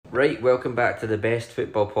Right, welcome back to the best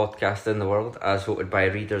football podcast in the world, as voted by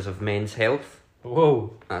readers of Men's Health.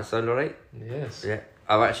 Whoa. That sound alright? Yes. Yeah.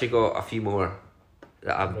 I've actually got a few more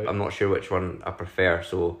that Right. I'm not sure which one I prefer,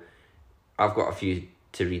 so I've got a few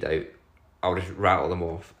to read out. I'll just rattle them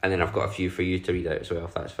off, and then I've got a few for you to read out as well,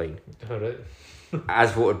 if that's fine. Alright.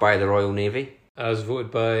 As voted by the Royal Navy. As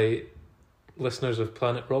voted by listeners of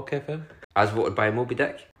Planet Rock FM. As voted by Moby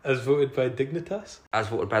Dick. As voted by Dignitas. As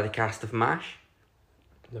voted by the cast of MASH.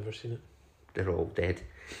 Never seen it. They're all dead.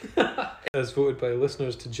 As voted by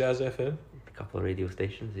listeners to Jazz FM. A couple of radio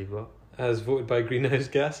stations you've got. As voted by Greenhouse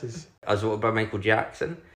Gases. As voted by Michael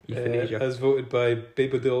Jackson. Euthanasia. As voted by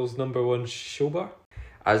Babydol's #1 show bar.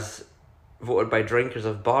 As voted by drinkers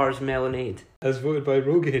of Bars Melonade. As voted by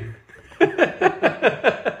Rogaine.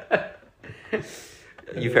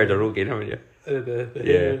 You've heard of Rogaine, haven't you?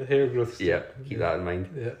 The hair growth stuff. Yeah, keep that in mind.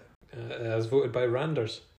 Yeah. As voted by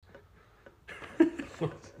Randers.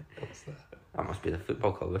 What's that? That must be the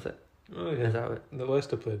football club, is it? Oh yeah. Is that it? The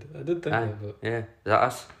Leicester played. I did think that, but Yeah. Is that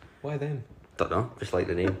us? why then? Don't know. Just like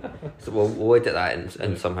the name. So we'll edit that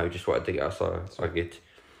and somehow just wanted to get us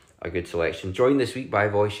a good selection. Joined this week by a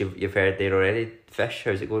voice you've heard there already. Fish,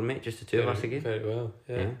 how's it going, mate? Just the two of us again? Very well,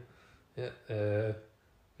 yeah.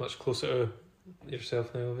 Much closer to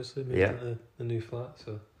yourself now, obviously, moved into the new flat,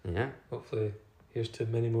 so Yeah. hopefully here's to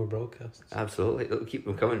many more broadcasts. Absolutely. It'll keep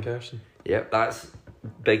them In coming. person. Yep, that's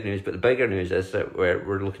big news. But the bigger news is that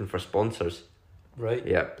we're looking for sponsors. Right.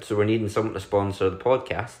 Yeah. So we're needing someone to sponsor the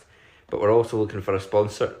podcast, but we're also looking for a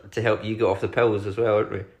sponsor to help you get off the pills as well,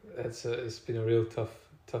 aren't we? It's been a real tough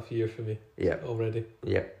year for me. Yeah. Already.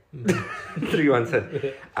 Yeah. 3 months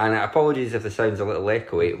in. And apologies if the sound's a little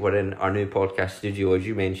echoey. We're in our new podcast studio, as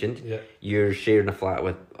you mentioned. Yeah. You're sharing a flat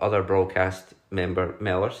with other broadcast member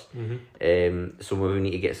Mellors. Mm-hmm. So we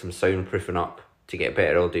need to get some soundproofing up to get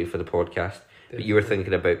better audio for the podcast. But you were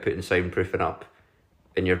thinking about putting soundproofing up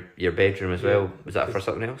in your bedroom as well. Was that for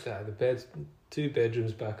something else? Yeah, the beds, 2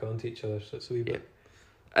 bedrooms back onto each other, so it's a wee bit.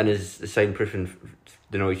 And is the soundproofing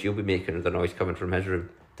the noise you'll be making, or the noise coming from his room?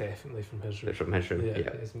 Definitely from his room. It's from his room. Yeah,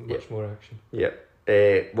 it's much more action. Yeah.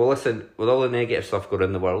 Well, listen, with all the negative stuff going on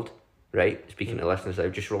in the world, right? Speaking to listeners now,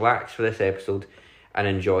 just relax for this episode and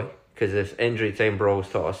enjoy, because this injury time brawl's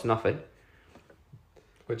taught us nothing.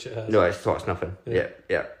 Which it has. No, it's taught us nothing. Yeah.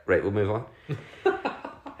 Right, we'll move on.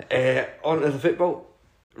 On to the football.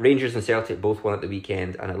 Rangers and Celtic both won at the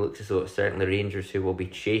weekend, and it looks as though it's certainly Rangers who will be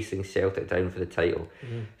chasing Celtic down for the title.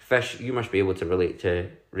 Mm-hmm. Fish, you must be able to relate to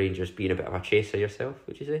Rangers being a bit of a chaser yourself,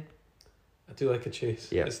 would you say? I do like a chase.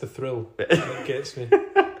 Yeah. It's the thrill that gets me.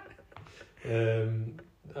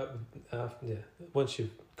 Once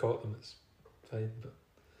you've caught them, it's fine. But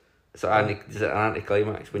So is it an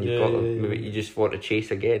anticlimax when you've got them? Maybe you just want to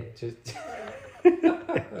chase again. just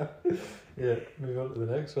move on to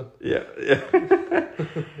the next one. Yeah.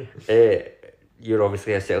 You're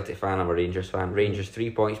obviously a Celtic fan, I'm a Rangers fan. Rangers 3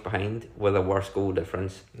 points behind with a worse goal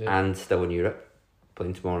difference and still in Europe.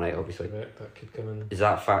 Playing tomorrow night, obviously. Correct, that could come in. Does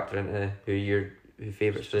that factor into who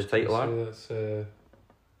favourites for the title are? That's,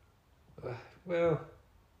 well,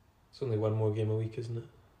 it's only one more game a week, isn't it?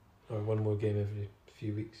 Or one more game every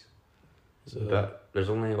few weeks. So, But there's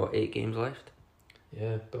only, 8 games left?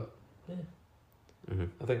 yeah, but Mm-hmm.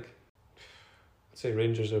 I think I'd say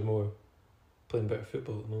Rangers are playing better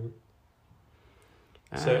football at the moment.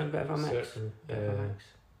 A bit of a mix. Certainly, Bit of a mix.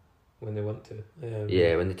 when they want to.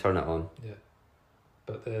 Yeah, when they turn it on. Yeah,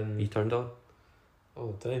 but then You turned on?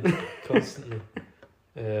 all the time, constantly.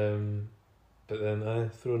 But then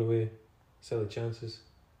throwing away silly chances.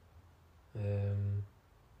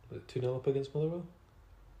 2-0 up against Motherwell.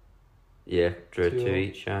 Yeah, drew 2 2-0.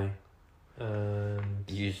 each, aye. And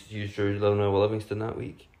You drew Lionel Livingston that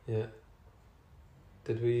week. yeah,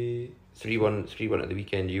 did we 3-1 at the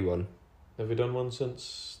weekend, you won. have we done one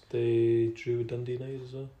since they drew with Dundee United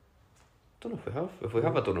as well? Don't know if we have. If we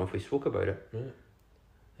have, I don't know if we spoke about it. Right.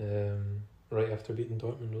 Right after beating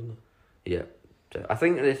Dortmund, wasn't it? Yeah. I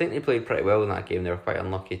think they played pretty well in that game. They were quite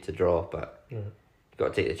unlucky to draw, but Right. you've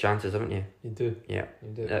got to take the chances, haven't you? You do. Yeah. You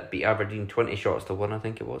do. Beat Aberdeen 20 shots to 1, I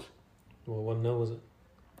think it was. Well, 1-0 was it?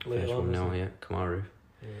 Later Finished on, 1-0, wasn't it? yeah. Kamaru.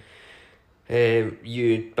 Yeah.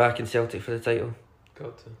 You back in Celtic for the title?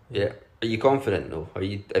 Got to. Yeah. Are you confident though? Are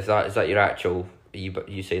you? Is that your actual? Are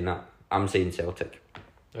you saying that? I'm saying Celtic.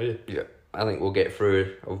 Are you? Yeah. I think we'll get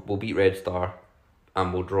through. We'll beat Red Star,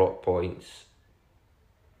 and we'll drop points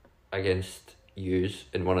against Hughes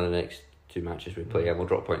in one of the next 2 matches we play, and we'll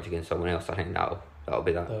drop points against someone else. I think that'll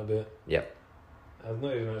be that. That'll be it. Yep. I've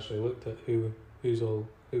not even actually looked at who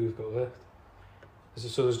we've got left.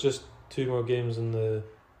 So there's just 2 more games in the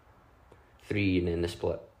 3 and then the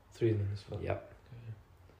split. 3 in this one. Yep.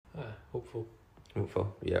 hopeful.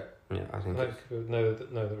 Hopeful, yeah. I think I think now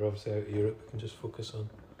that we're obviously out of Europe, we can just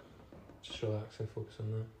relax and focus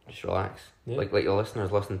on that. just relax. Yeah. Like your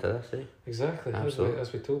listeners listen to this, eh? Exactly, Absolutely.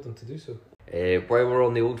 as we told them to do so. While we're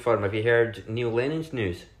on the Old Firm, have you heard Neil Lennon's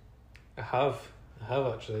news? I have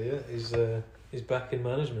actually. Yeah, he's back in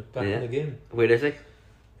management, back Yeah. in the game. Where is he?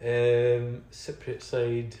 Cypriot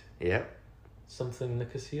side, Yeah. something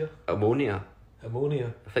Nicosia, Ammonia.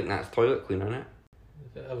 ammonia. I think that's toilet cleaner, isn't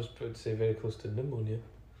it? I was proud to say very close to pneumonia.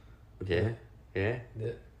 Yeah. Yeah.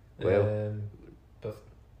 Well. But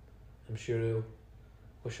I'm sure he'll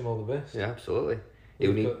wish him all the best. Yeah, absolutely.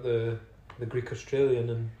 We've got the Greek Australian,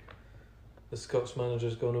 and the Scots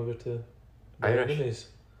manager's gone over to Irish.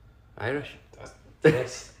 Irish.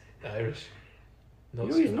 Yes, Irish. Not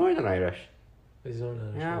No, he's Northern Irish. He's not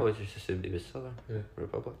Irish. Yeah, I always just assumed he was Southern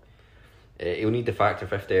Republic. Yeah. He'll need the factor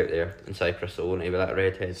 50 out there in Cyprus, so won't he, with that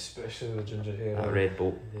redhead? Especially with ginger hair. That red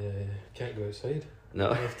boat. Yeah, can't go outside. No.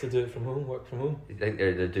 I have to do it from home, work from home. I think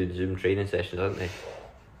they're doing Zoom training sessions, aren't they?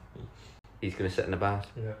 He's going to sit in the bath.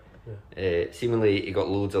 Yeah. Seemingly, he got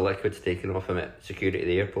loads of liquids taken off him at security at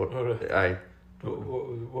the airport. Oh, right. Aye.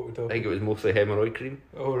 What we talking? I think it was mostly hemorrhoid cream.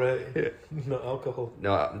 Oh, right. Yeah. Not alcohol.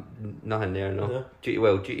 No, nothing there, no. No.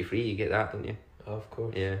 Duty free, you get that, don't you? Oh, of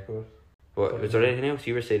course. Yeah. Of course. What, was there anything else?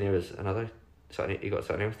 You were saying there was something, you got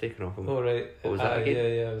something else taken off him. Oh, right. What was that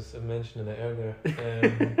again? Yeah, I was mentioning it earlier.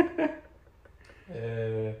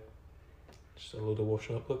 Just a load of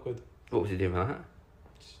washing up liquid. What was he doing with that?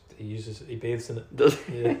 He bathes in it. Does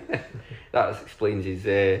Yeah. That explains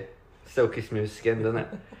his silky smooth skin, doesn't it?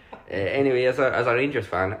 Anyway, as a Rangers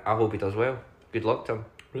fan, I hope he does well. Good luck to him.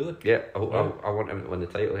 Really? Yeah, I want him to win the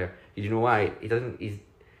title here. You know why?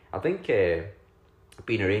 I think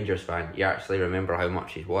being a Rangers fan, you actually remember how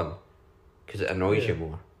much he's won, because it annoys you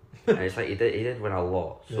more. And it's like he did win a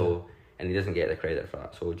lot, so and he doesn't get the credit for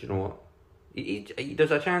that. So do you know what?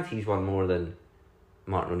 There's a chance he's won more than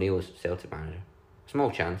Martin O'Neill as Celtic manager. Small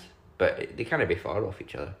chance, but they can't be far off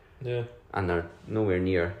each other. Yeah. And they're nowhere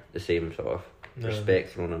near the same sort of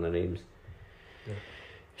respect thrown on their names. Yeah.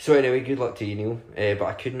 So anyway, good luck to you, Neil. But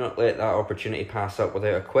I could not let that opportunity pass up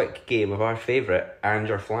without a quick game of our favourite,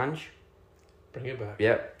 Anger Flange. Bring it back.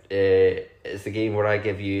 Yep. It's the game where I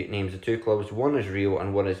give you names of two clubs. One is real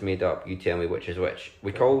and one is made up. You tell me which is which.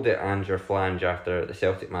 We called it Anger Flange after the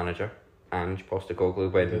Celtic manager, Ange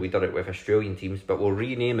Postecoglou, when we did it with Australian teams, but we'll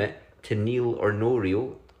rename it to Neil or No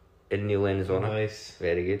Real in Neil Lennon's honour. Nice.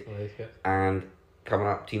 Very good. I like it. And coming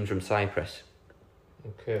up, teams from Cyprus.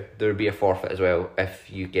 Okay. There would be a forfeit as well if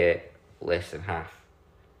you get less than half.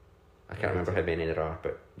 I can't remember how many there are,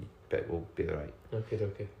 but we'll be alright.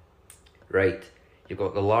 Okay. Right, you've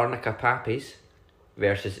got the Larnaca Pappies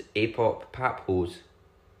versus Apop Paphos.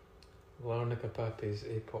 Larnaca Pappies,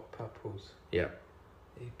 Apop Paphos. Yeah.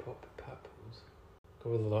 Apop Paphos.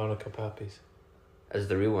 Go with the Larnaca Pappies. Is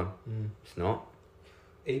the real one? It's not.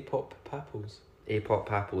 Apop Paphos. Apop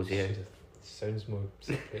Paphos, yeah. Sounds more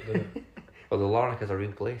separate, doesn't it? Well, the Larnaca's a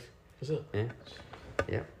real place. Is it?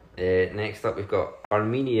 Yeah. Next up, we've got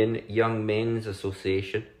Armenian Young Men's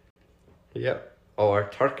Association. Yep. Or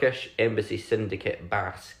Turkish Embassy Syndicate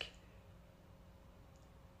Basque.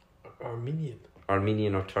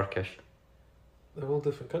 Armenian or Turkish. They're all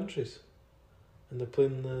different countries. And they're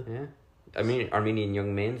playing Yeah. I mean, Armenian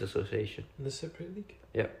Young Men's Association. in the Cypriot League.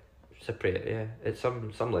 Cypriot, yeah. It's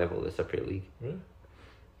some level of the Cypriot League. Really?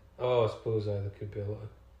 Oh, I suppose there could be a lot of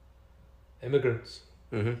immigrants.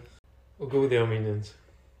 Mm-hmm. We'll go with the Armenians.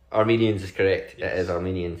 Armenians is correct. Yes. It is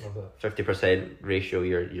Armenians. Love that. 50% ratio.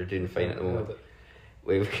 You're doing fine at the moment. Love it.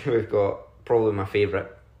 We've got probably my favourite,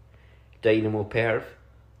 Dynamo Perv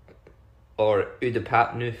or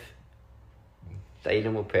Udapapnuf.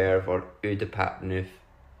 Dynamo Perv or Udapapnuf.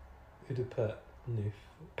 Udapapnuf.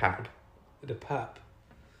 Pap. Udapap.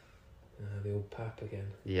 The old pap again.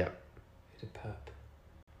 Yeah. Udapap.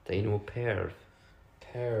 Dynamo Perv.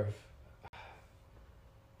 Perv.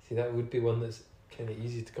 See, that would be one that's kind of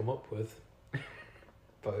easy to come up with,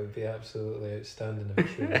 but it would be absolutely outstanding if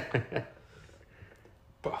it's true.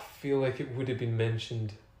 But I feel like it would have been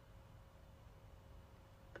mentioned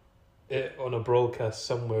on a broadcast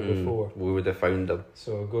somewhere before. We would have found them.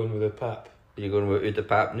 So going with a pap. You're going with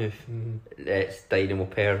Udapapnuf. It's Dynamo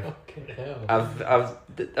Perv. Fucking hell.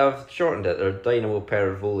 I've shortened it. They're Dynamo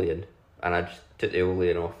Pervolian, and I just took the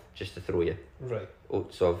Olean off just to throw you. Right. Oh,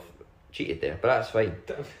 so I've cheated there, but that's fine.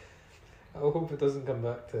 I hope it doesn't come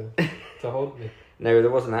back to haunt me. Now,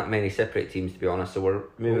 there wasn't that many separate teams, to be honest, so we're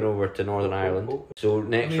moving over to Northern Ireland. So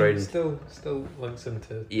next round... Still links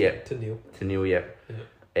into to Neil. To Neil, yeah.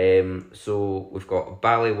 So we've got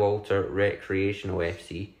Ballywalter Recreational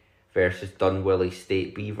FC versus Dunwillie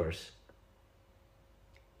State Beavers.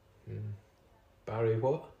 Barry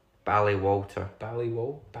what? Ballywalter.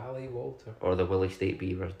 Ballywalter. Or the Willie State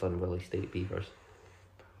Beavers, done Willie State Beavers.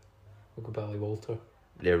 We'll go Ballywalter.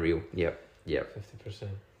 They're real. Yep. 50%.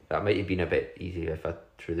 That might have been a bit easy if I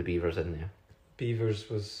threw the Beavers in there. Beavers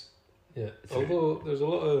was, yeah. Although there's a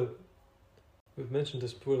lot of, we've mentioned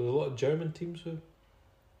this before, there's a lot of German teams with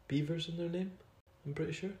Beavers in their name, I'm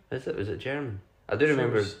pretty sure. Is it? Was it German? I do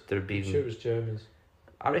remember there being... I'm sure it was Germans.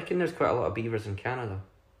 I reckon there's quite a lot of Beavers in Canada.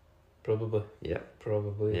 Probably. Yeah.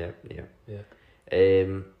 Probably. Yeah.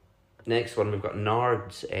 Next one, we've got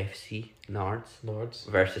Nards FC. Nards.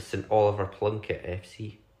 Versus St Oliver Plunkett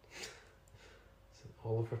FC. St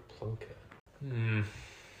Oliver Plunkett.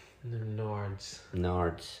 Nards.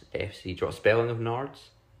 Nards FC. Do you want spelling of Nards?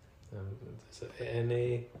 Is it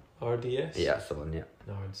Nards? Yeah, that's the one, yeah.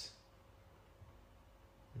 Nards.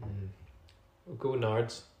 We'll go with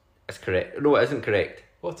Nards. That's correct. No, it isn't correct.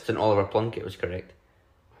 What? St Oliver Plunkett was correct.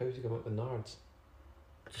 How did you come up with Nards?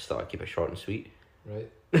 Just thought I'd keep it short and sweet. Right.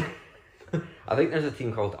 I think there's a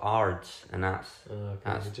team called Ards, and that's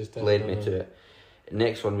just led me to it.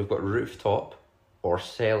 Next one, we've got Rooftop or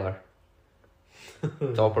Cellar.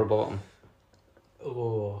 Top or bottom?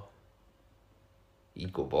 Oh.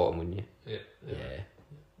 You'd go bottom, wouldn't you? Yeah.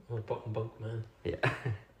 Oh, bottom bunk man. Yeah.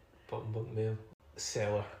 Bottom bunk male.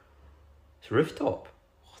 Cellar. It's Rooftop.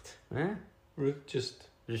 What? Yeah. Just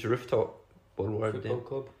Rooftop. One word. football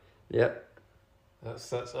club. Yep.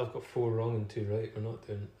 That's. I've got 4 wrong and 2 right. We're not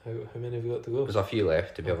doing. How many have we got to go? There's a few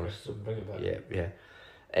left, to be honest. So bring it back.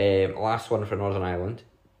 Yeah. Last one for Northern Ireland.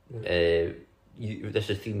 Yeah. This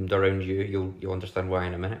is themed around you. You'll understand why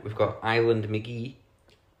in a minute. We've got Island McGee.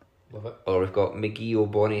 Love it. Or we've got McGee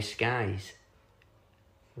O'Bonney Skies.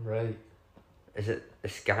 Right. Is it the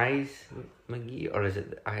Skies McGee or is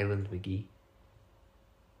it the Island McGee?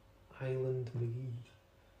 Island McGee.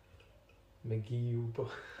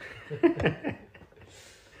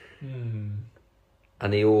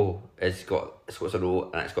 And the O it's got an O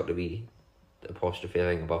and it's got to be the apostrophe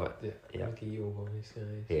thing above it. Yeah. McGee O'Bonney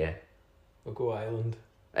Skies. Yeah. We'll go Island.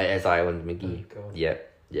 It is Island McGee. Oh, God. Yeah.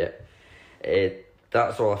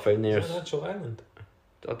 That's all I found there. Is that an actual island?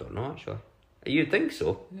 I don't know actually. You'd think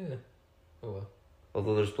so. Yeah. Oh well.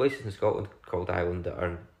 Although there's places in Scotland called Island that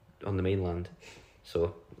are on the mainland,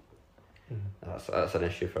 so that's an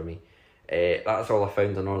issue for me. That's all I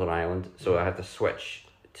found on Northern Ireland, so I had to switch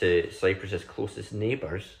to Cyprus's closest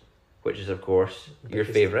neighbours, which is of course your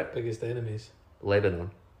favourite, biggest enemies.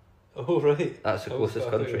 Lebanon. Oh right. That's the closest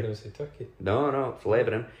I thought you country. were going to say Turkey. No, it's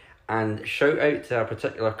Lebanon. And shout out to a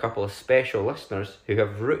particular couple of special listeners who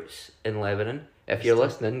have roots in Lebanon. If you're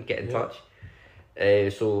listening, get in touch.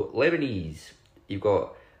 So Lebanese, you've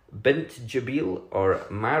got Bint Jabil or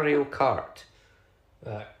Mario Kart.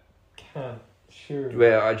 That can't. Sure.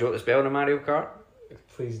 Well, do you want the spelling of Mario Kart?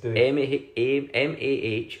 Please do. MAHREOKHART.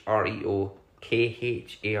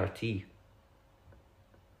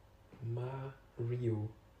 Mario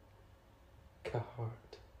Kart.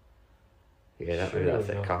 Yeah, that's Surely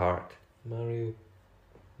it. not. Kahart. Mahario.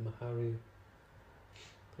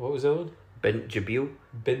 What was that one? Bint Jabil.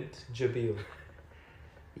 Bint Jabil.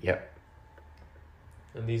 Yep.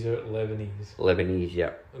 And these are Lebanese. Lebanese.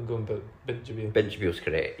 Yep. I'm going by Bint Jabil. Bint Jabil's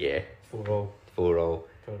correct. Yeah. 4-all. 4-all.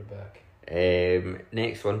 Further back.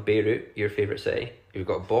 Next one, Beirut, your favourite city. You've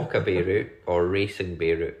got Boca Beirut or Racing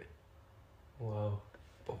Beirut. Wow.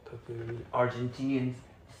 Boca Beirut. Argentinians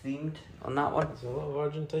themed on that one. There's a lot of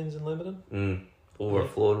Argentines in Lebanon.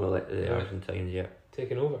 Overflowing with the Argentines, yeah.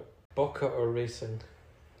 Taking over. Boca or Racing?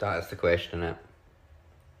 That is the question, innit?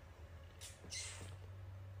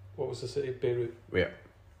 What was the city? Beirut. Yeah.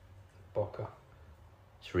 Boca.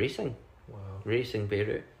 It's Racing. Wow. Racing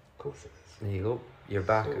Beirut. Of course it is. There you go. You're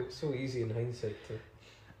back. So easy in hindsight to. Of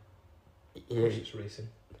Yeah. course it's Racing.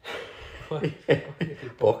 Why?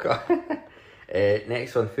 Boca.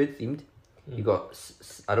 Next one, food themed. You got,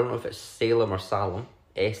 I don't know if it's Salem or Salem,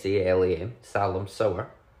 Salam, Salem sour,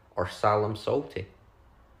 or Salem salty.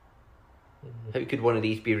 How could one of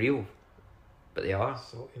these be real? But they are.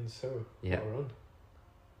 Salty and sour. Yeah. What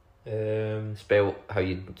a run. Spell how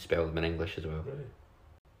you spell them in English as well. Right.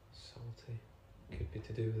 Salty. Could be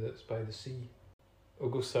to do with it's by the sea. I'll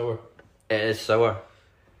go sour. It is sour.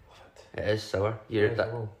 What? It is sour. You're at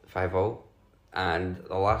that 5-0. And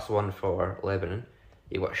the last one for Lebanon,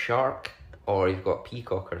 you've got shark or you've got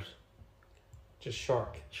peacockers. Just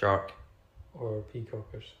shark Shark. or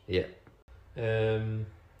peacockers. Yeah.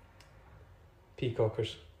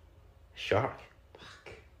 Peacockers. Shark. Fuck.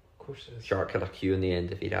 Of course it is. Shark had a Q in the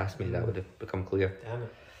end. If you'd asked me, that would have become clear. Damn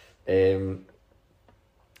it.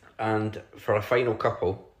 And for a final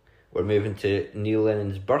couple, we're moving to Neil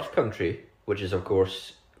Lennon's birth country, which is of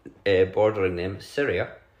course bordering them,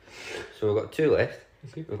 Syria. So we've got 2 left.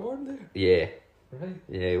 Is he born there? Yeah, Right.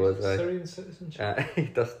 yeah, he was. Syrian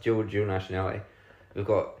citizenship. That's dual nationality. We've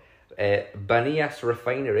got Banias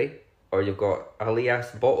Refinery, or you've got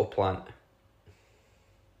Alias Bottle Plant.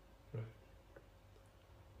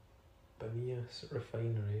 Banias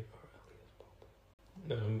Refinery or Alias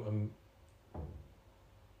Bottle.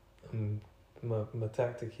 No, my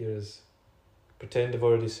tactic here is pretend I've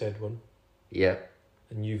already said one, Yeah,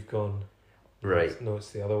 and you've gone. right. No,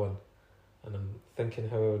 it's the other one, and I'm thinking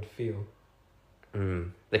how I would feel.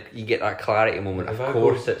 You get that clarity moment. If Of I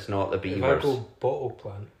course, go- it's not the If Beavers. I go bottle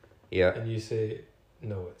plant, Yeah, and you say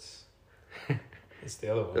no, it's the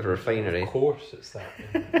other one. the refinery. Of course, it's that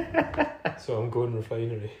one. So I'm going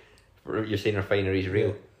refinery. You're saying refinery's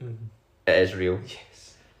real. Yeah. It is real.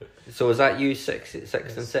 Yes. So is that you? Six and Yes,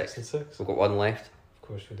 six. 6 and 6. We've got 1 left. Of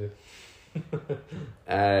course we do.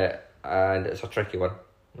 And it's a tricky one.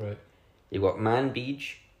 Right. You've got Man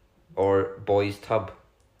Beach or Boys Tub.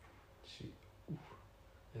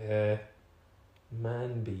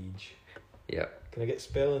 Man Beach. Yeah. Can I get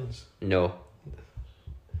spellings? No.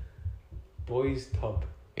 Boys Tub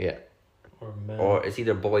Yeah. or Man. Or it's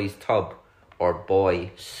either Boys Tub or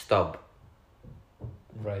Boy Stub.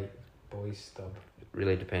 Right. Boys Stub. It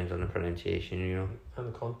really depends on the pronunciation, you know.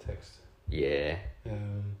 And the context. Yeah.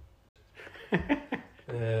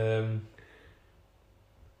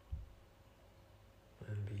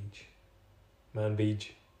 Man Beach. Man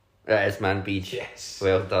Beach. That is Man Beach. Yes.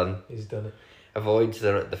 Well done. He's done it. Avoids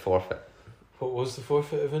the forfeit. What was the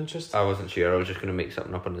forfeit of interest? I wasn't sure. I was just going to make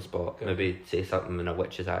something up on the spot. Okay. Maybe say something in a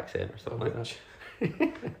witch's accent or something like Which-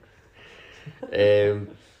 that.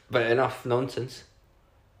 But enough nonsense.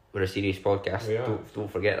 We're a serious podcast. We are.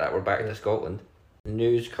 Don't forget that. We're back Yeah. to Scotland.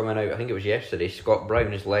 News coming out, I think it was yesterday. Scott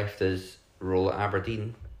Brown has left his role at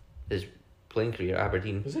Aberdeen. His playing career at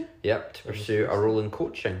Aberdeen. Is he? Yep, to pursue a role in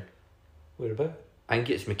coaching. Where about? I think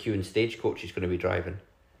it's McEwen Stagecoach he's going to be driving.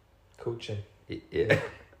 Coaching. Yeah.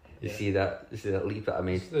 You Yeah. see that? You see that leap that I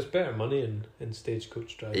made? There's better money in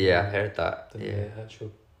stagecoach driving. Yeah, I heard that. Than Yeah.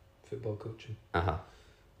 actual football coaching. Uh-huh.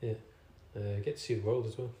 Get to see the world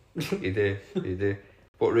as well. You do. You do.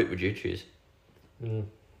 What route would you choose?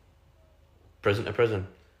 Prison to prison?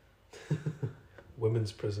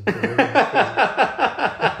 Women's prison.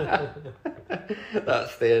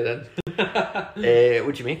 That's staying in.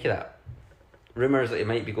 What'd you make of that? Rumours that he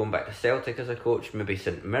might be going back to Celtic as a coach, maybe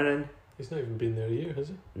St Mirren. He's not even been there a year, has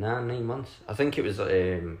he? Nah, 9 months. I think it was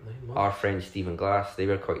 9 months. our friend Stephen Glass. They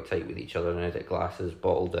were quite tight with each other now that Glass has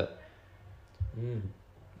bottled it.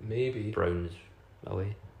 Maybe Brown's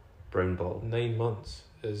away. Brown bottle. 9 months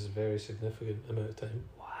is a very significant amount of time.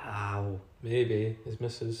 Wow. Maybe his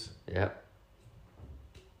missus Yeah.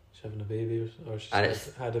 is having a baby or she's And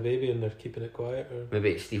had a baby and they're keeping it quiet, or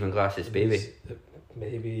Maybe it's Stephen Glass's baby.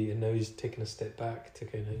 Maybe, and now he's taking a step back to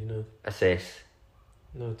kind of, Assess.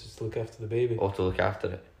 just look after the baby. Or to look after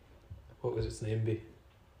it. What was its name be?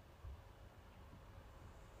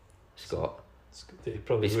 Scott. He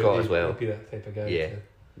probably Be would. Scott as well. He'd be that type of guy Yeah.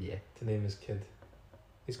 Yeah. to name his kid.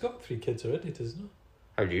 He's got 3 kids already, doesn't he?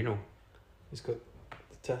 How do you know? He's got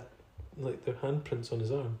like their handprints on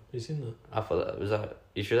his arm. Have you seen that? I thought that was that.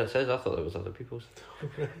 You sure that says? I thought it was other people's.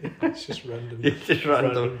 It's just random. It's just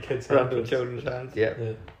random kids' random handprints. children's hands. Yeah.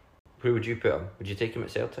 Yeah. Who would you put him? Would you take him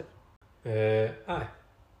at Celtic? Aye.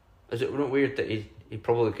 Is it not weird that he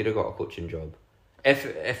probably could have got a coaching job?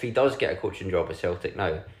 If he does get a coaching job at Celtic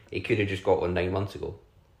now, he could have just got one 9 months ago.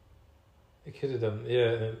 He could have done. Yeah,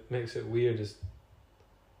 and it makes it weird. Is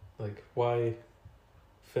like, why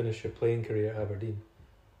finish your playing career at Aberdeen?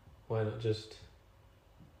 Why not just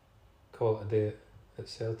call it a day at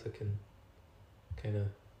Celtic and kind of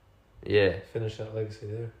Yeah. finish that legacy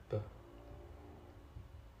there? But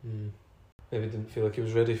maybe didn't feel like he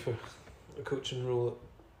was ready for a coaching role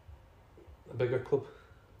at a bigger club.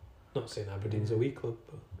 Not saying Aberdeen's a wee club,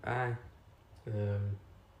 but Aye. um,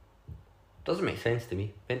 Doesn't make sense to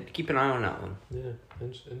me. Keep an eye on that one. yeah,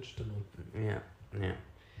 interesting one. Yeah. Yeah.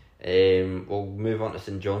 We'll move on to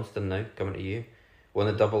St Johnstone now. Coming to you. Won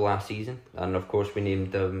the double last season, and of course we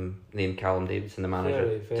named Callum Davidson the manager.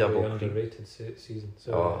 Very, very Double underrated season.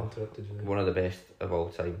 So Oh, I interrupted you there. one of the best of all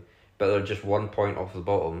time. But they're just 1 point off the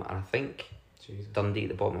bottom, and I think Jesus. Dundee at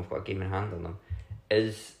the bottom have got a game in hand on them.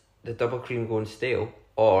 Is the double cream going stale,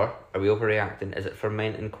 or are we overreacting? Is it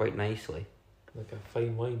fermenting quite nicely? Like a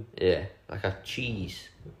fine wine. Yeah, like a cheese.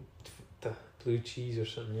 The blue cheese or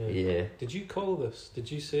something, yeah. Yeah. Did you call this? Did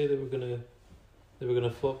you say they were gonna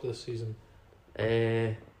flop this season?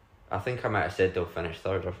 I think I might have said they'll finish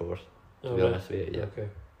third or fourth. To be right. honest with you, yeah. Okay.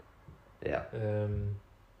 Yeah.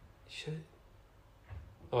 Shit.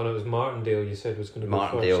 Oh, no, it was Martindale you said was going to be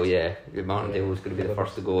Martindale, first. yeah. Martindale was going to be the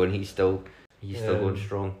first to go, and he's still going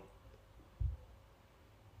strong.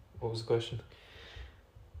 What was the question?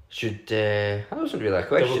 That wasn't really a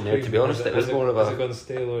question there, to be honest. It was more of Has it a... gone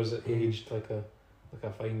stale or is it aged like a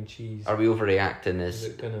fine cheese? Are we overreacting? Is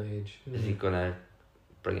it going to age? Is he going to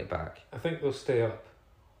bring it back? I think they'll stay up.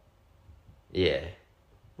 Yeah.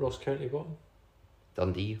 Ross County bottom?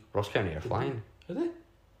 Dundee. Ross County are flying. Are they?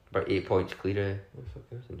 About 8 points clear Oh,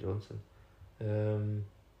 fucking. St Johnstone.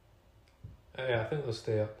 Yeah, I think they'll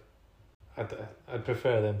stay up. I'd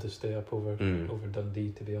prefer them to stay up over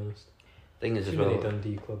Dundee, to be honest. Thing is, Too as many well,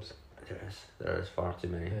 Dundee clubs. there is far too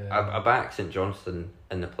many. Yeah. I back St Johnstone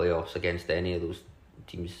in the playoffs against any of those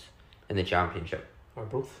teams in the championship.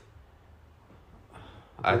 Arbroath.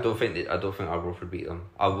 I don't think Arbroath would beat them.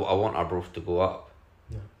 I want Arbroath to go up,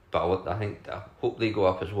 No. but I hope they go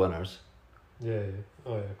up as winners, Yeah.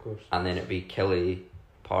 Oh yeah, of course. and then it'd be Killie,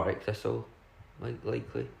 Partick, Thistle,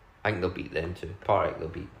 likely. I think they'll beat them too. Partick they'll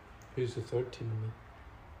beat. Who's the third team in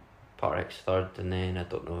Partick's third, and then I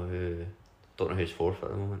don't know who's fourth at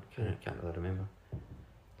the moment. Can't really remember.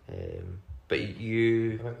 But there?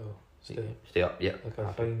 you I think they'll stay up. Yeah, like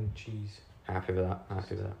a fine cheese. happy with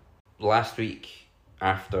that. Last week,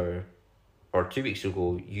 or 2 weeks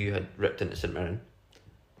ago, you had ripped into St Mirren.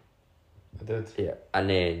 I did. Yeah, and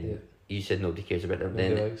then you said nobody cares about them.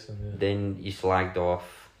 Nobody likes them, yeah. Then you slagged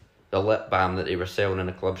off the lip balm that they were selling in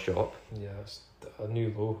a club shop. Yeah, it's a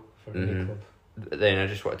new low for any club. Then I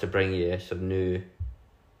just wanted to bring you some new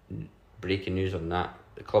breaking news on that.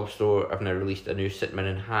 The club store have now released a new St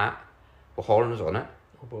Mirren hat with horns on it.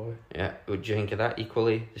 Oh boy. Yeah, would you think of that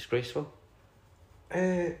equally disgraceful?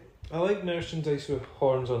 I like merchandise with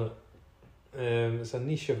horns on it. It's a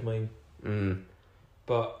niche of mine,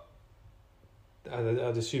 but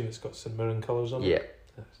I'd assume it's got St Mirren colours on it. Yeah.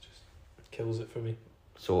 That just kills it for me.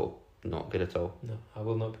 So, not good at all. No, I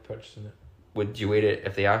will not be purchasing it. Would you wear it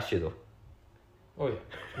if they asked you though? Oh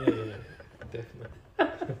yeah, yeah,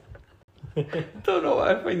 definitely. Don't know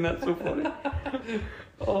why I find that so funny.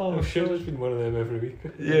 Oh, I'm sure there's been one of them every week.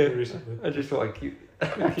 Yeah. Recently. I just want to keep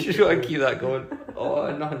that going.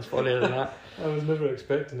 Oh, nothing's funnier than that. I was never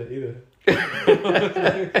expecting it either.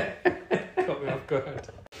 Caught me off guard.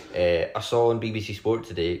 I saw on BBC Sport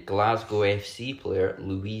today, Glasgow FC player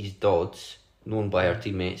Louise Dodds, known by her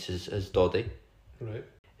teammates as Doddy, Right.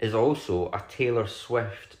 is also a Taylor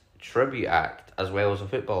Swift tribute act as well as a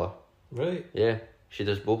footballer. Right. Yeah, she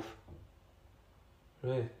does both.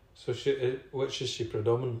 Right. So which is she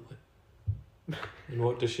predominantly? And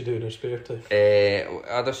what does she do in her spare time?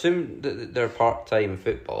 I'd assume that they're part-time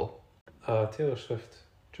football. Taylor Swift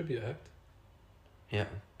tribute act. Yeah.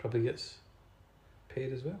 Probably gets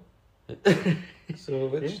paid as well. So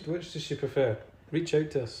which does she prefer? Reach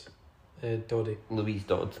out to us, Doddy. Louise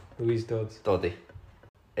Dodds. Louise Dodds. Doddy.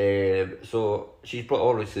 So she's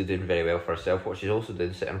obviously doing very well for herself. What she's also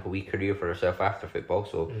doing, setting up a wee career for herself after football.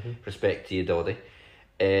 So respect to you, Doddy.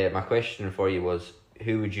 My question for you was,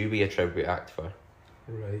 who would you be a tribute act for?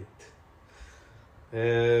 Right.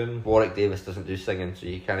 Warwick Davis doesn't do singing, so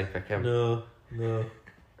you can't pick him. No.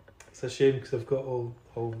 It's a shame because I've got all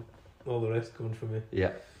the rest going for me.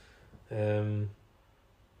 Yeah.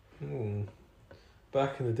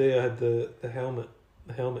 Back in the day, I had the helmet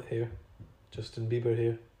hair, Justin Bieber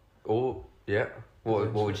hair. Oh, yeah.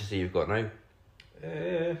 What would you say you've got now?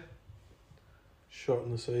 Short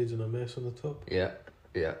on the sides and a mess on the top. Yeah.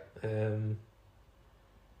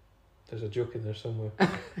 There's a joke in there somewhere.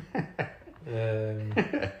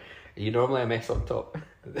 Are you normally a mess on top?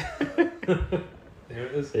 There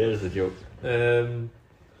it is. There's the joke.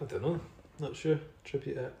 I don't know. Not sure.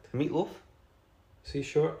 Tribute act. Meatloaf? Is he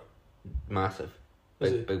short? Massive.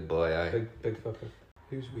 Is he? Big boy, aye. Big fucker.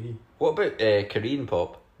 Who's we? What about Korean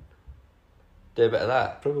pop? Do a bit of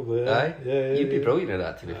that? Probably. Aye? Yeah. You'd be brilliant at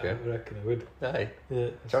that, to be fair. I reckon I would. Aye. Yeah.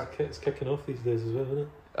 Sure. It's kicking off these days as well, isn't it?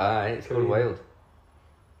 Aye, it's going Korean. wild.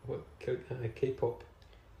 What? K-pop.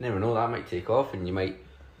 Never know, that might take off and you might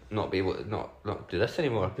not be able to not do this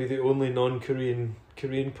anymore. Be the only non-Korean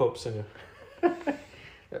pop singer.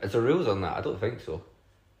 Is there rules on that? I don't think so.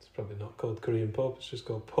 It's probably not called Korean pop. It's just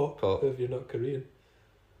called pop. If you're not Korean.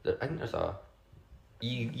 I think there's a...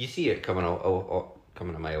 You see it coming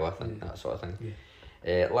a mile, I think, that sort of thing.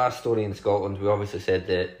 Yeah. Last story in Scotland, we obviously said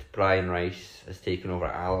that Brian Rice has taken over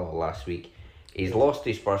Alloa last week. He's lost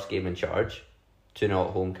his first game in charge. 2-0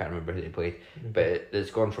 at home, can't remember who they played. But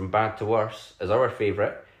it's gone from bad to worse. As our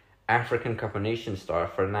favourite, African Cup of Nations star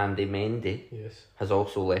Fernando Mendy has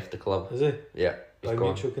also left the club. Is he? Yeah. By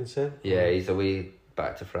mutual consent? Yeah, he's away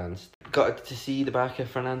back to France. Got to see the back of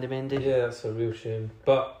Fernando Mendy? Yeah, that's a real shame.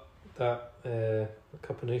 But that the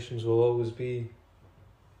Cup of Nations will always be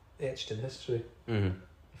etched in history. Mm-hmm.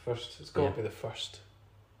 It's got to be the first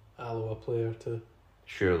Alloa player to.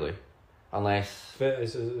 Surely. Unless...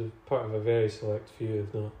 It's part of a very select few,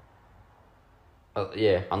 if not.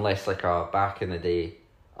 yeah, unless like back in the day,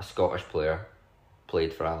 a Scottish player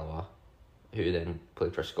played for Alloa, who then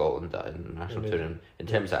played for Scotland at an international tournament. In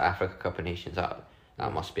terms of Africa Cup of Nations, that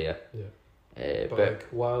must be it. Yeah. But like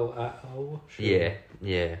while at Alloa, sure.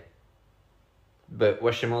 Yeah. But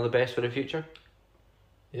wish him all the best for the future.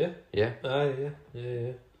 Yeah. Yeah.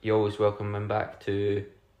 Yeah. You always welcome him back to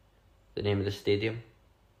the name of the stadium,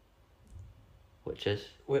 which is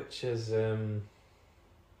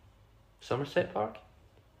Somerset Park.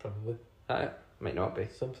 Probably. Might not be.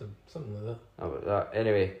 Something like that. How about that?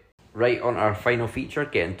 Anyway, right on our final feature,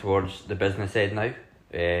 getting towards the business end now.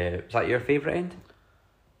 Is that your favourite end?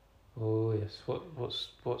 Oh yes.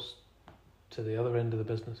 What's to the other end of the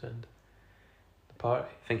business end? The party.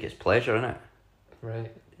 I think it's pleasure, isn't it?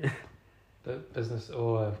 Right. The business.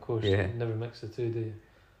 Oh, of course. Yeah. You never mix the two, do you?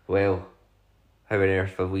 Well, how on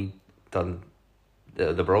earth have we done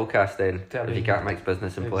the broadcast then? If you can't mix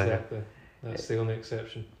business and pleasure. Exactly. That's the only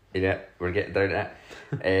exception. Yeah, we're getting down to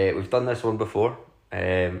it. We've done this one before.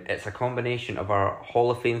 It's a combination of our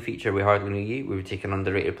Hall of Fame feature, We Hardly Knew You. We were taking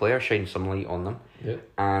underrated players, shine some light on them. Yeah.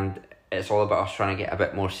 And it's all about us trying to get a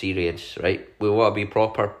bit more serious, right? We want to be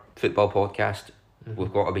proper football podcast. Mm-hmm.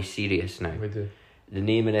 We've got to be serious now. We do. The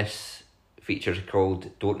name of this feature is called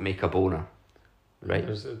Don't Make a Boner, right?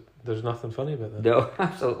 There's nothing funny about that. No,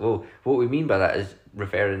 absolutely. Well, what we mean by that is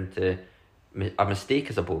referring to a mistake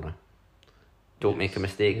as a boner. Don't make a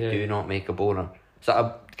mistake. Yeah. Do not make a boner.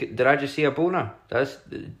 Did I just say a boner? That's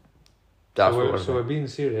so we're being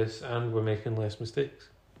serious and we're making less mistakes.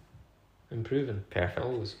 Improving. Perfect.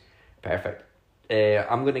 Always. Perfect.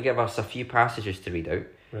 I'm going to give us a few passages to read out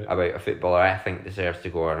about a footballer I think deserves to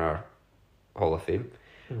go on our Hall of Fame.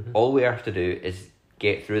 Mm-hmm. All we have to do is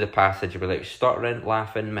get through the passage without stuttering,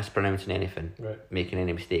 laughing, mispronouncing anything, making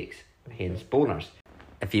any mistakes. Hence boners.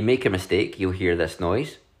 If you make a mistake, you'll hear this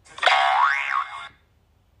noise.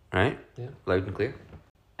 Right? Yeah. Loud and clear.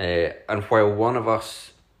 And while one of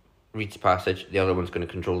us reads the passage, the other one's going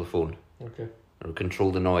to control the phone. Okay. Or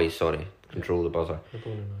control the noise, sorry. Control the buzzer. The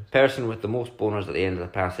boner noise. Person with the most boners at the end of the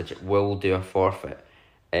passage will do a forfeit.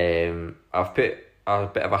 I've put a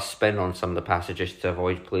bit of a spin on some of the passages to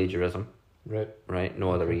avoid plagiarism. Right,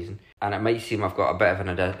 no other reason. And it might seem I've got a bit of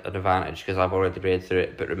an advantage because I've already read through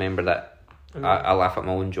it, but remember that I laugh at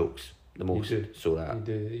my own jokes the most. You do. So that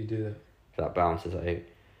You do that. That balances it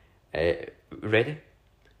out. Ready?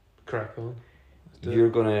 Crack on. You're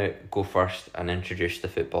going to go first and introduce the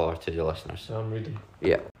footballer to the listeners. So I'm reading.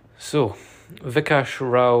 Yeah. So, Vikash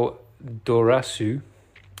Rao Dorasu,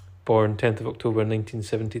 born 10th of October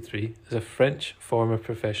 1973, is a French former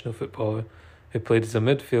professional footballer who played as a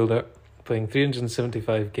midfielder, playing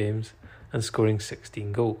 375 games and scoring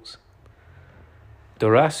 16 goals.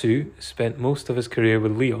 Dorasu spent most of his career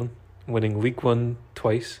with Lyon, winning League One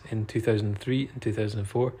twice in 2003 and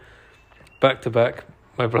 2004, back-to-back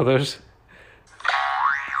my brothers,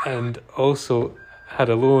 and also had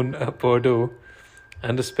a loan at Bordeaux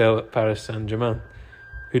and a spell at Paris Saint-Germain,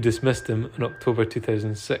 who dismissed him in October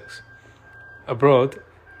 2006. Abroad,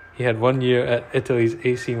 he had 1 year at Italy's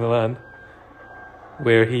AC Milan,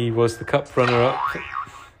 where he was the cup runner-up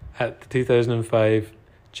at the 2005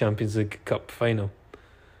 Champions League Cup final,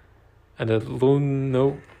 and a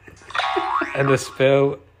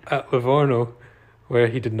spell at Livorno, where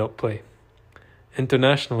he did not play.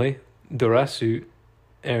 Internationally, Dorasu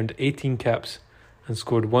earned 18 caps and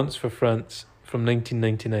scored once for France from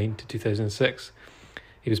 1999 to 2006.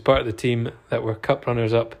 He was part of the team that were cup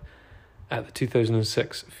runners-up at the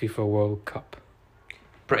 2006 FIFA World Cup.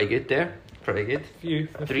 Pretty good there. Pretty good.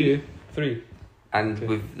 Three. And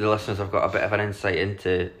okay. The listeners have got a bit of an insight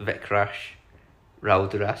into Vikash Rao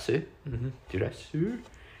Dorasu. Mm-hmm.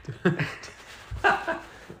 Are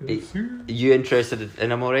you interested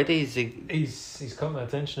in him already? He's caught my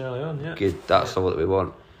attention early on, yeah. Good, that's all that we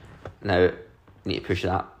want. Now, you need to push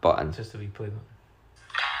that button. Just a wee play that.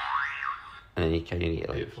 And then you kind of need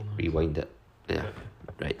to rewind it. Yeah, okay.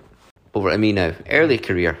 Right. Over to me now. Early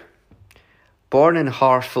career. Born in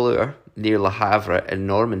Harfleur, near Le Havre in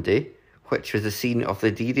Normandy, which was the scene of the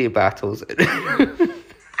D-Day battles.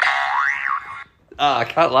 I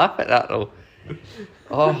can't laugh at that though.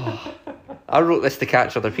 Oh, I wrote this to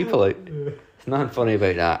catch other people out. There's nothing funny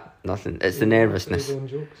about that. Nothing. It's the nervousness.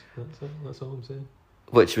 Jokes. That's all I'm saying.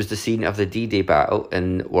 Which was the scene of the D-Day battle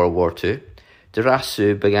in World War II.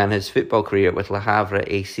 Durasu began his football career with Le Havre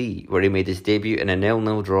AC, where he made his debut in a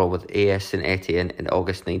 0-0 draw with AS Saint Etienne in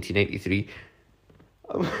August 1993.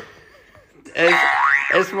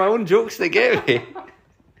 It's my own jokes that get me.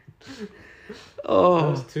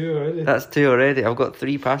 Oh, That's two already. I've got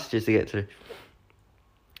 3 passages to get through.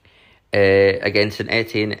 Against Saint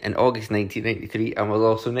Etienne in August 1993, and was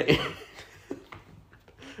also...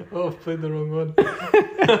 Oh, I've played the wrong one.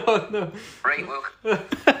 Oh, no. Right, well...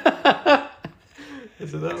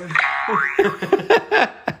 Is it that one?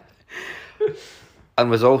 And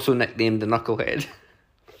was also nicknamed the Knucklehead.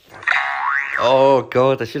 Oh,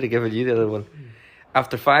 God, I should have given you the other one.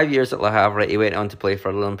 After 5 years at Le Havre, he went on to play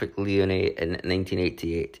for Olympique Lyonnais in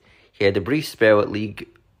 1988. He had a brief spell at League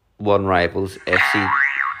One rivals FC.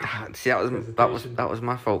 See, that was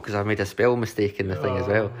my fault because I made a spell mistake in the thing as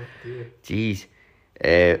well. Dear. Jeez.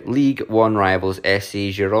 League One rivals SC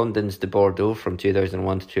Girondins de Bordeaux from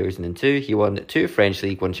 2001 to 2002. He won 2 French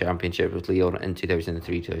League One championships with Lyon in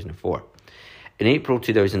 2003-2004. In April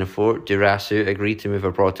 2004, Durasu agreed to move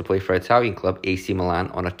abroad to play for Italian club AC Milan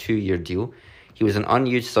on a 2-year deal. He was an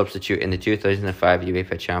unused substitute in the 2005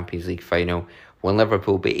 UEFA Champions League final when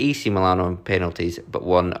Liverpool beat AC Milan on penalties but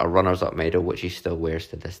won a runners-up medal, which he still wears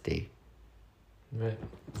to this day. Right.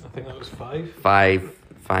 I think that was 5.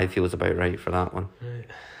 5 feels about right for that one. Right.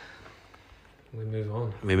 We move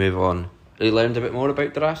on. We learned a bit more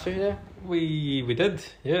about Durasu there. We did,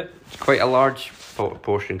 yeah. It's quite a large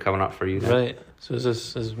portion coming up for you then. Right. So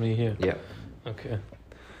this is me here. Yeah. Okay.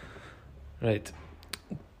 Right.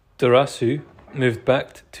 Durasu moved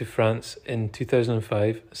back to France in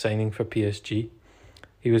 2005, signing for PSG.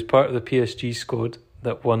 He was part of the PSG squad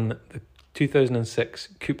that won the 2006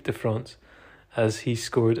 Coupe de France, as he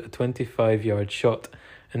scored a 25-yard shot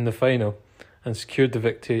in the final and secured the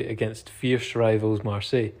victory against fierce rivals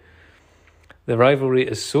Marseille. The rivalry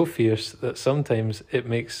is so fierce that sometimes it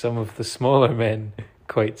makes some of the smaller men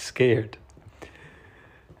quite scared.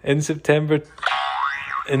 In September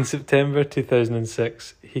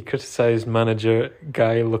 2006, he criticised manager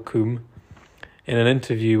Guy Lacombe in an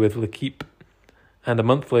interview with L'Équipe, and a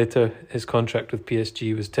month later his contract with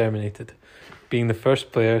PSG was terminated, being the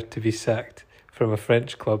first player to be sacked from a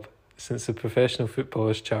French club since the Professional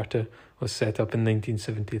Footballers' Charter was set up in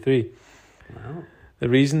 1973. Wow. The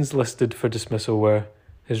reasons listed for dismissal were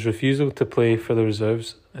his refusal to play for the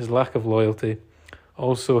reserves, his lack of loyalty,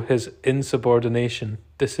 also his insubordination,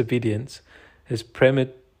 disobedience, his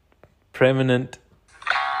preeminent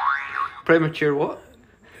Premature what?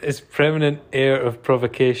 his preeminent air of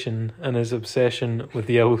provocation, and his obsession with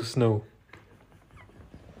yellow snow.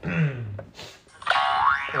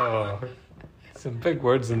 Oh, some big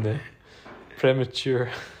words in there. Premature.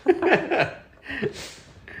 Dear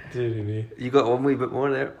me. You got one wee bit more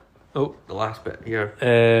there. Oh. The last bit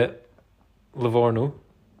here. Livorno.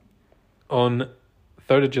 On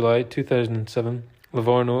 3rd of July 2007,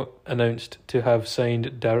 Livorno announced to have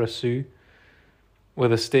signed Durasu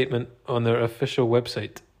with a statement on their official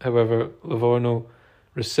website. However, Livorno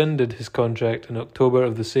rescinded his contract in October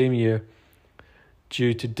of the same year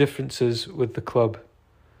due to differences with the club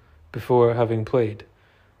before having played.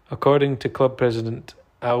 According to club president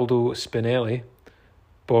Aldo Spinelli,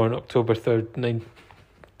 born October 3rd,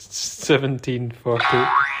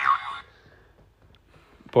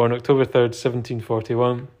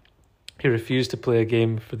 1741, he refused to play a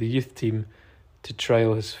game for the youth team to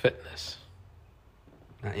trial his fitness.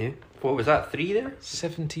 That you? What was that? 3 there?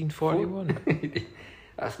 1741.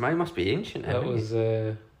 That's mine. Must be ancient. That was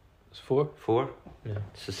 4. 4. Yeah.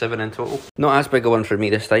 So 7 in total. Not as big a one for me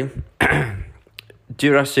this time.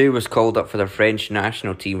 Durasu was called up for the French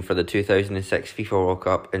national team for the 2006 FIFA World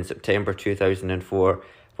Cup in September 2004,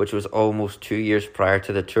 which was almost 2 years prior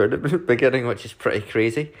to the tournament beginning, which is pretty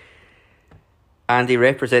crazy. And he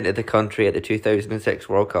represented the country at the 2006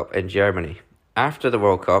 World Cup in Germany. After the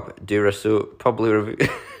World Cup, Durasu publicly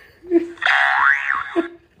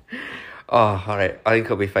Oh, alright, I think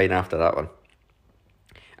I'll be fine after that one.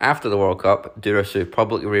 After the World Cup, Durasu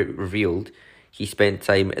publicly revealed he spent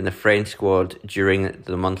time in the French squad during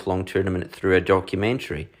the month-long tournament through a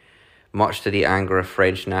documentary, much to the anger of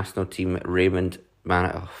French national team Raymond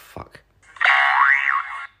Oh, fuck.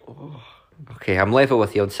 Oh. Okay, I'm level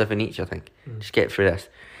with you on 7 each, I think. Just get through this.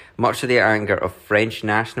 Much to the anger of French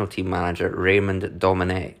national team manager Raymond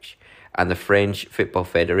Domenech and the French Football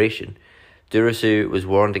Federation, Durasu was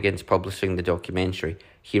warned against publishing the documentary.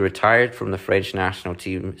 He retired from the French national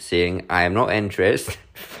team, saying, "I am not interested."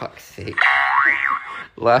 Fuck's sake.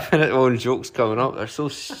 Laughing at my own jokes coming up. They're so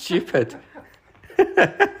stupid.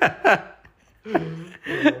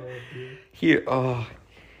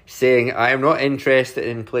 saying, "I am not interested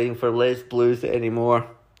in playing for Les Blues anymore.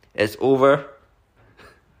 It's over.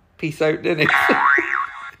 Peace out, Ninnies."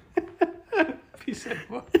 Peace out,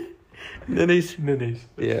 what? Ninnies. Ninnies.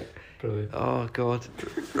 Yeah. Brilliant. Oh, God.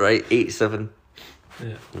 Right, 8-7.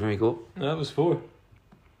 Yeah. There we go. That was 4.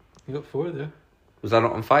 You got 4 there. Was that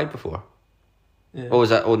not on 5 before? Yeah. Oh, was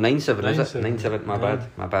that? Oh, 9-7, is it? 9-7. 9-7, my Yeah. bad.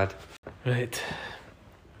 My bad. Right.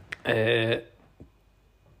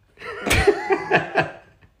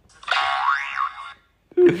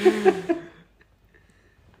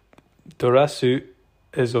 Dorasu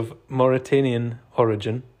is of Mauritanian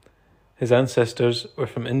origin. His ancestors were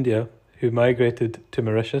from India, who migrated to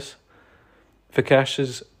Mauritius.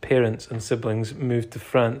 Vikash's parents and siblings moved to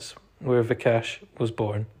France, where Vikash was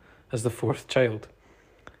born as the 4th child.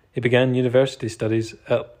 He began university studies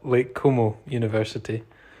at Lake Como University,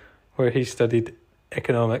 where he studied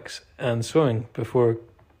economics and swimming before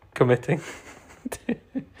committing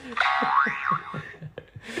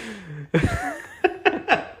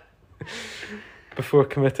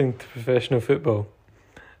to professional football.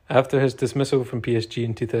 After his dismissal from PSG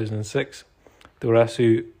in 2006,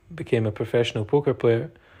 Dorasu became a professional poker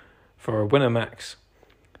player for Winamax.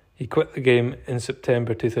 He quit the game in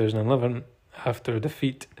September 2011 after a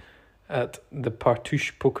defeat at the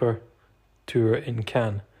Partouche Poker Tour in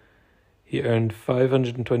Cannes. He earned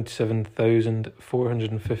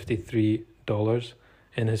 $527,453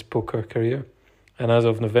 in his poker career, and as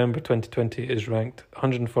of November 2020 is ranked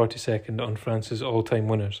 142nd on France's all-time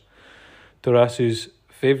winners. Dorasu's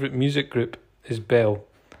favourite music group is Belle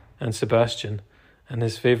and Sebastian, and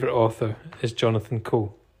his favourite author is Jonathan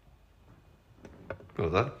Coe. Well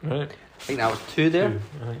done. Right. I think that was 2 there. 2.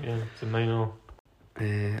 I think, yeah, it's a 9-0.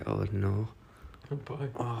 Oh, no. Oh boy.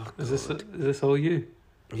 Oh, Is this all you?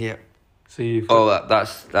 Yeah. So you've Oh,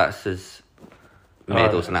 that's his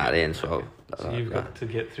medals and right. that at the end, so... Okay. So you've got to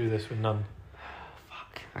get through this with none.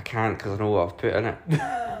 I can't because I know what I've put in it.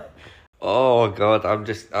 Oh, God, I'm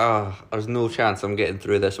just... there's no chance I'm getting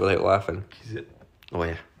through this without laughing. Is it? Oh,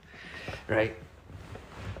 yeah. Right.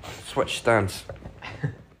 Switch stance.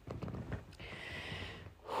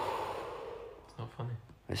 It's not funny.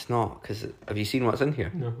 It's not, because... Have you seen what's in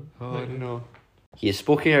here? No. Oh, no. He has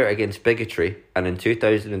spoken out against bigotry, and in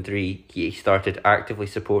 2003 he started actively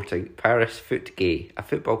supporting Paris Foot Gay, a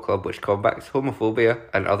football club which combats homophobia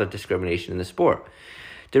and other discrimination in the sport.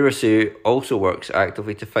 Dorasu also works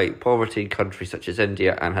actively to fight poverty in countries such as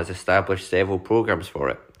India and has established several programs for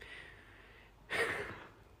it.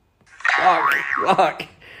 Fuck.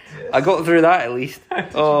 I got through that at least.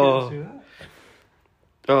 Oh,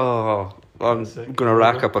 I'm going to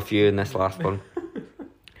rack up a few in this last one.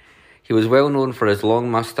 He was well known for his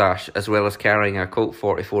long moustache, as well as carrying a Colt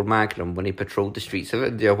 44 Magnum when he patrolled the streets of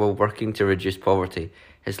India while working to reduce poverty.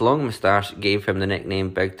 His long moustache gave him the nickname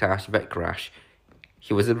Big Tash Vikrash.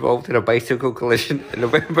 He was involved in a bicycle collision in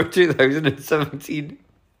November 2017.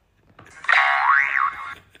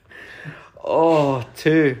 Oh,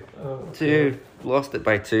 2. Oh, 2. Lost it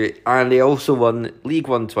by 2. And he also won League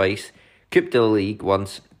One twice, Coupe de la Ligue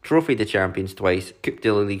once, Trophy de Champions twice, Coupe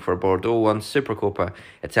de la Ligue for Bordeaux once, Supercoppa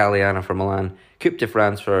Italiana for Milan, Coupe de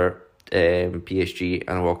France for PSG,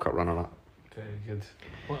 and a World Cup runner-up. Very good.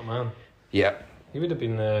 What a man. Yeah. He would have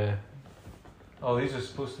been... these are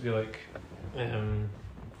supposed to be like...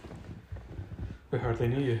 We Hardly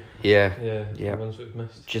Knew You. Yeah. The ones we've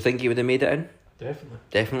missed. Do you think he would have made it in? Definitely.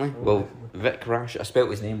 Definitely. Oh, Well, definitely. Vic Rash. I spelt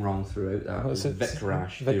his name wrong throughout that. What's it? Vic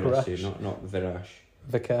Rash. Vic Rash. Not Virash.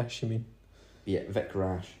 Vikash, you mean? Yeah, Vic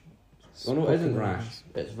Rash. Oh no, it isn't Rash.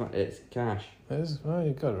 It's Cash. It is? Oh,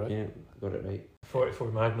 you got it right. Yeah, got it right.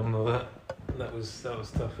 44 Magnum though, that was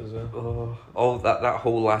tough as well. Oh, that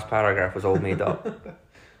whole last paragraph was all made up.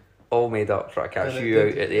 All made up. Try to catch And you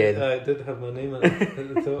it out at the end. It did have my name at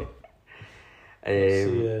the top.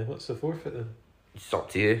 What's the forfeit then? It's up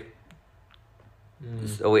to you.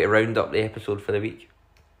 It's a way to round up the episode for the week.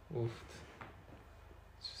 Oofed.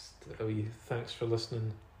 Just a wee thanks for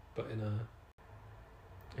listening, but in a...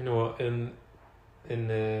 You know what, in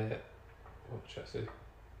what should I say?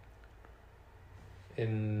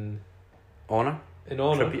 In Honour?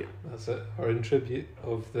 honour, Tribute. that's it, or in tribute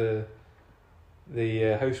of the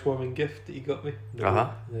housewarming gift that you got me.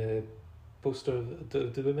 The poster of,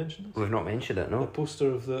 did we mention this? We've not mentioned it, The no. poster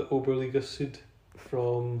of the Oberliga Sud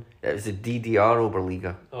from... It was the DDR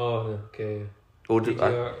Oberliga. Oh, okay. DDR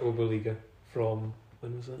DDR Oberliga from...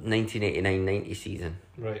 When was that? 1989-90 season.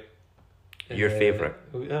 Right. Your favourite?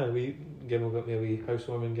 Gemmell got me a wee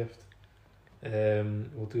housewarming gift.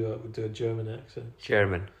 We'll do a German accent.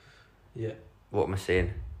 German. Yeah. What am I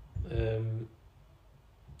saying?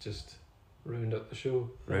 Just round up the show.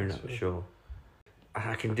 Round Thanks up the for- show.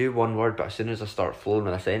 I can do one word, but as soon as I start flowing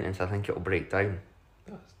with a sentence, I think it'll break down.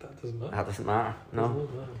 That doesn't matter. That doesn't matter. No.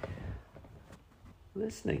 Doesn't matter.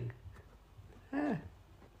 Listening. Yeah.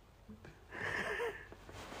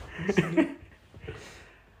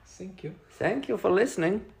 Thank you. Thank you for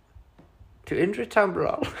listening to Indra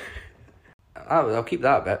Tambaral. I'll keep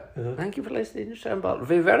that bit. Uh-huh. Thank you for listening to Indra Tambaral.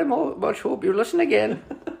 We very much hope you listen again.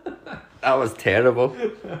 That was terrible.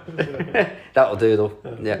 That'll do though.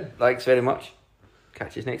 Yeah. Thanks very much.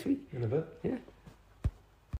 Catch you next week. In a bit. Yeah.